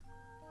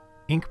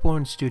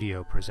Inkborn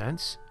Studio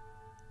presents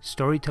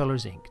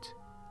Storytellers Inked,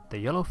 The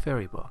Yellow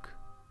Fairy Book,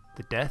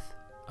 The Death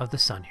of the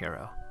Sun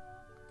Hero.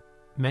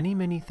 Many,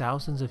 many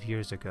thousands of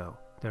years ago,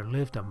 there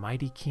lived a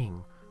mighty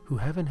king who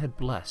heaven had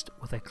blessed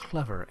with a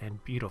clever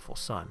and beautiful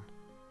son.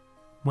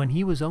 When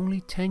he was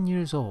only 10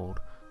 years old,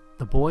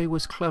 the boy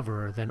was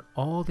cleverer than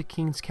all the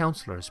king's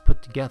counselors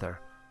put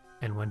together,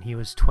 and when he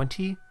was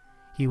 20,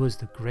 he was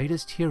the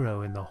greatest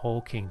hero in the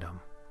whole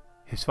kingdom.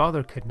 His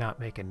father could not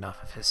make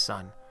enough of his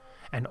son,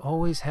 and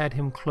always had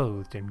him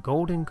clothed in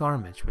golden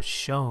garments which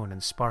shone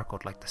and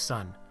sparkled like the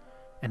sun,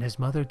 and his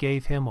mother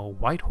gave him a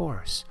white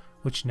horse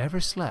which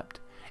never slept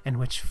and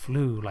which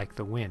flew like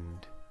the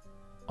wind.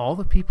 All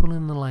the people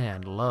in the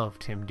land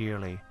loved him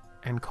dearly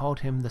and called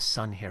him the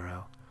Sun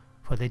Hero,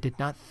 for they did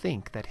not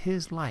think that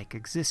his like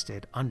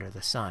existed under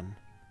the sun.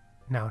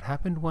 Now it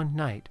happened one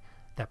night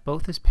that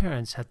both his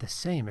parents had the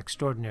same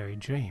extraordinary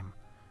dream.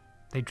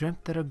 They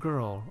dreamt that a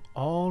girl,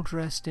 all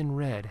dressed in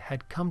red,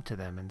 had come to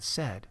them and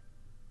said,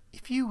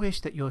 "If you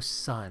wish that your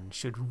son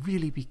should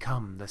really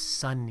become the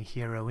Sun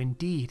Hero in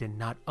deed and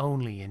not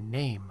only in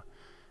name,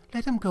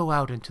 let him go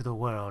out into the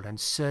world and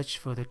search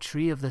for the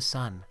tree of the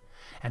sun,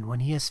 and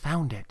when he has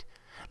found it,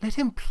 let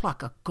him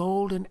pluck a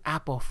golden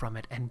apple from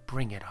it and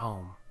bring it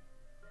home."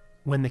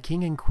 When the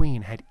king and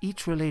queen had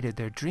each related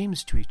their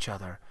dreams to each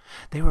other,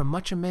 they were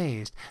much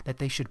amazed that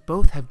they should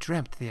both have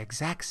dreamt the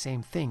exact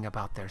same thing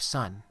about their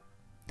son.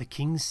 The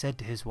king said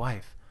to his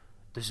wife,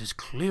 "This is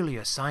clearly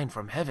a sign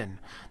from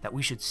heaven that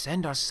we should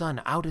send our son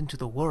out into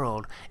the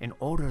world in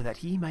order that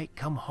he might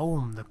come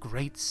home the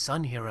great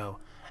Sun Hero,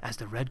 as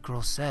the red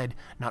girl said,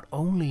 not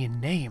only in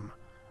name,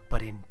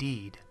 but in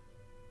deed."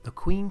 The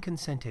queen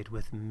consented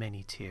with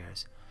many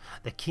tears.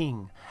 The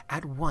king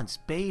at once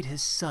bade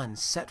his son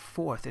set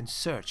forth in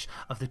search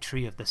of the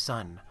tree of the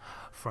sun,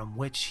 from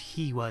which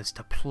he was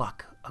to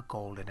pluck a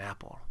golden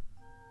apple.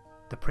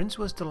 The prince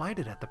was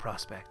delighted at the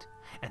prospect,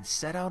 and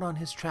set out on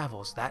his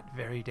travels that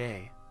very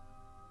day.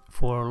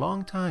 For a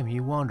long time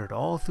he wandered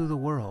all through the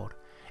world,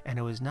 and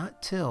it was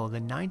not till the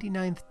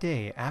 99th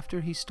day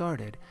after he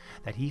started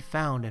that he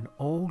found an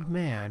old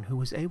man who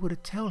was able to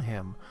tell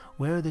him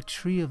where the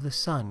tree of the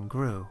sun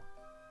grew.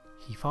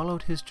 He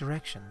followed his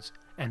directions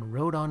and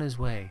rode on his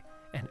way,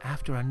 and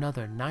after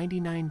another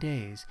 99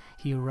 days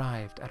he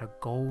arrived at a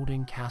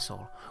golden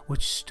castle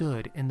which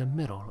stood in the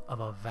middle of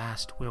a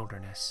vast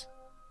wilderness.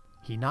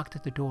 He knocked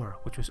at the door,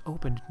 which was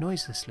opened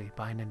noiselessly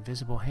by an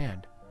invisible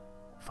hand.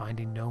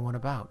 Finding no one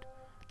about,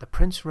 the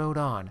prince rode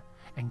on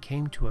and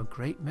came to a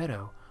great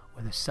meadow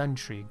where the sun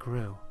tree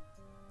grew.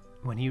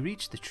 When he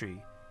reached the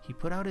tree, he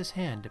put out his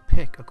hand to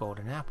pick a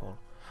golden apple,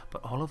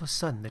 but all of a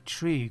sudden the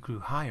tree grew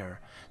higher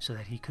so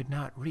that he could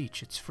not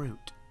reach its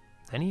fruit.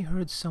 Then he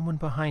heard someone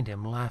behind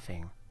him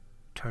laughing.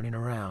 Turning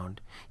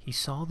around, he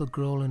saw the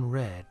girl in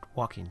red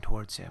walking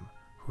towards him,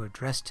 who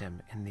addressed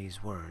him in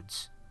these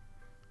words,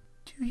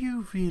 "Do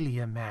you really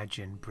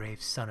imagine,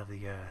 brave son of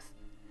the earth,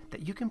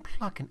 that you can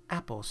pluck an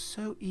apple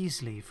so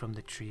easily from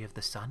the tree of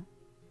the sun?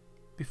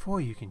 Before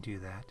you can do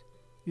that,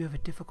 you have a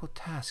difficult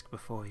task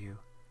before you.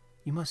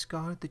 You must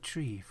guard the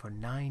tree for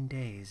 9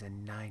 days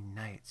and 9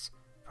 nights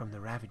from the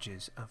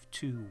ravages of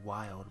 2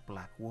 wild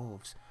black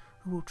wolves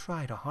who will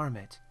try to harm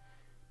it.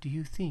 Do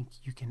you think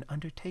you can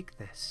undertake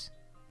this?"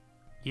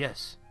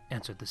 "Yes,"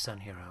 answered the Sun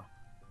Hero.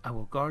 "I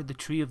will guard the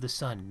tree of the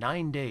sun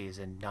 9 days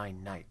and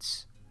 9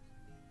 nights.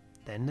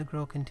 Then the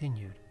girl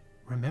continued,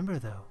 "Remember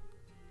though,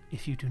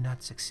 if you do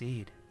not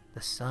succeed,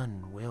 the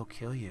sun will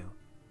kill you.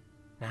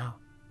 Now,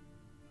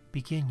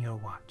 begin your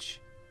watch."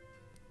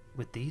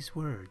 With these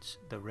words,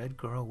 the red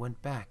girl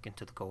went back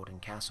into the golden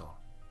castle.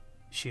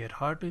 She had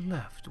hardly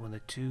left when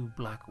the 2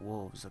 black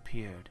wolves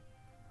appeared,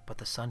 but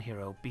the Sun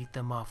Hero beat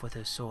them off with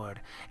his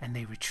sword, and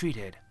they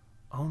retreated,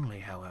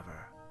 only,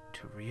 however,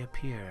 to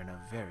reappear in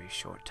a very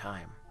short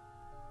time.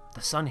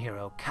 The Sun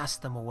Hero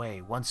cast them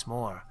away once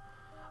more,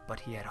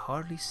 but he had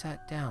hardly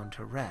sat down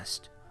to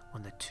rest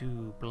when the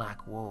 2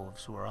 black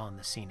wolves were on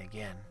the scene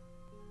again.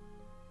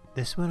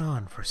 This went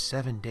on for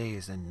 7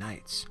 days and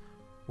nights,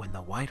 when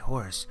the white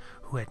horse,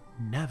 who had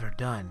never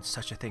done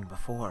such a thing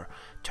before,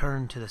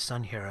 turned to the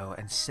Sun Hero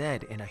and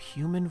said in a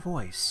human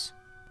voice,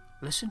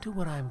 "Listen to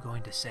what I am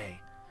going to say.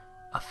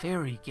 A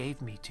fairy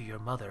gave me to your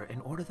mother in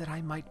order that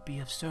I might be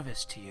of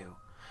service to you.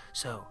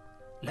 So,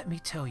 let me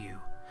tell you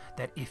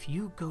that if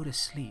you go to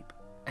sleep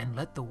and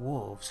let the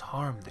wolves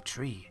harm the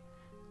tree,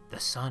 the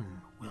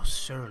sun will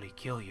surely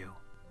kill you."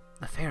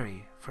 The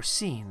fairy,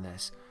 foreseeing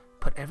this,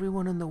 put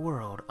everyone in the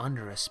world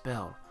under a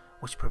spell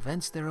which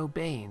prevents their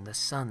obeying the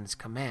sun's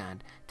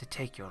command to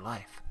take your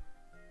life.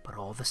 But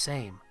all the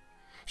same,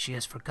 she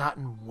has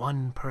forgotten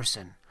one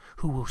person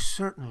who will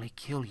certainly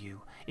kill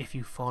you if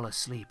you fall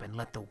asleep and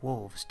let the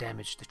wolves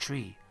damage the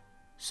tree.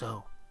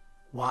 So,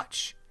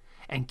 watch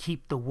and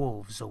keep the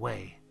wolves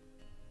away.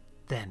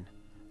 Then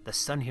the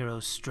Sun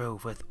Hero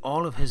strove with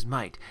all of his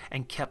might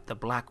and kept the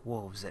black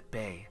wolves at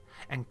bay,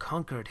 and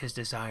conquered his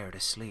desire to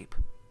sleep.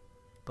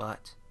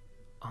 But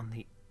on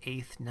the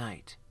 8th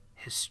night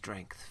his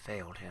strength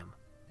failed him,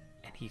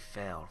 and he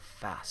fell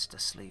fast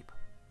asleep.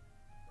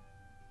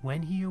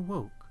 When he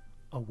awoke,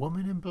 A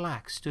woman in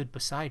black stood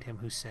beside him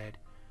who said,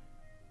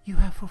 "You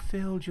have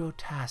fulfilled your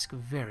task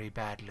very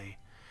badly,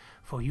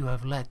 for you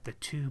have let the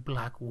 2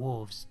 black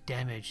wolves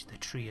damage the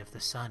tree of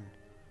the sun.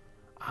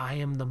 I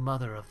am the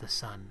mother of the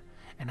sun,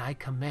 and I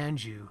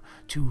command you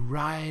to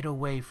ride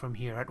away from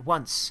here at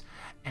once,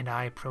 and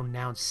I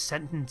pronounce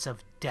sentence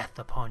of death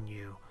upon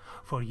you,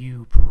 for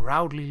you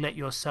proudly let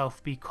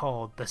yourself be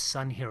called the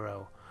Sun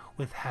Hero,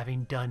 with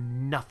having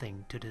done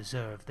nothing to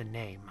deserve the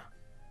name."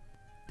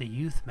 The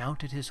youth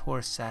mounted his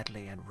horse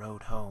sadly and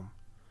rode home.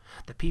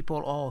 The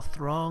people all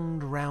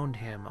thronged round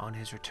him on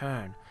his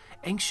return,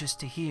 anxious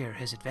to hear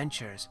his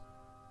adventures.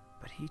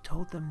 But he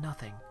told them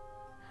nothing,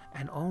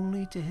 and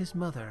only to his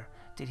mother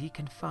did he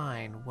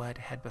confide what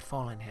had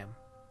befallen him.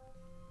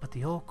 But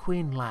the old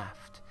queen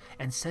laughed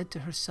and said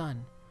to her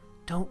son,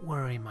 "Don't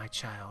worry, my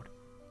child.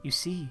 You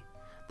see,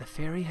 the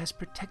fairy has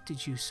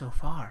protected you so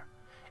far,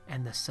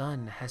 and the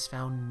sun has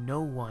found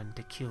no one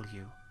to kill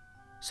you.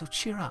 So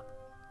cheer up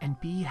and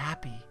be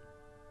happy."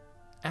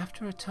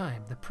 After a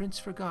time, the prince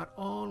forgot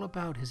all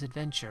about his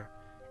adventure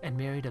and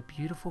married a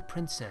beautiful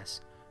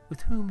princess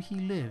with whom he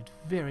lived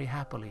very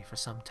happily for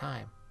some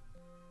time.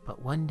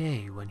 But one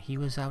day when he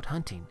was out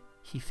hunting,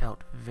 he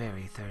felt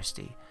very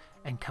thirsty,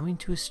 and coming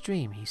to a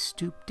stream he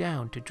stooped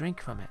down to drink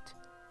from it,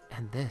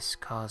 and this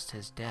caused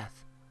his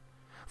death.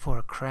 For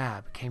a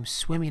crab came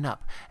swimming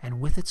up and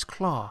with its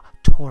claw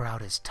tore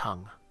out his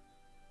tongue.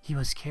 He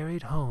was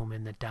carried home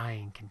in the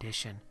dying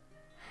condition,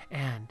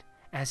 and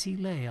as he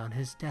lay on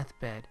his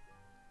deathbed,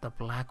 the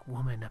black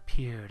woman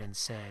appeared and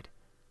said,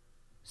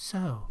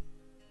 "So,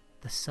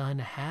 the sun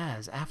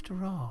has,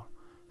 after all,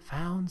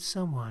 found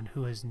someone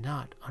who is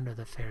not under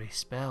the fairy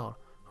spell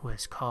who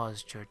has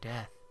caused your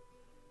death,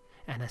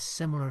 and a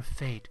similar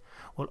fate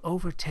will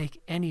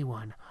overtake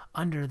anyone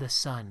under the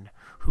sun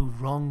who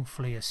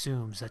wrongfully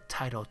assumes a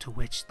title to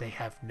which they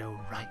have no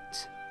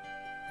right."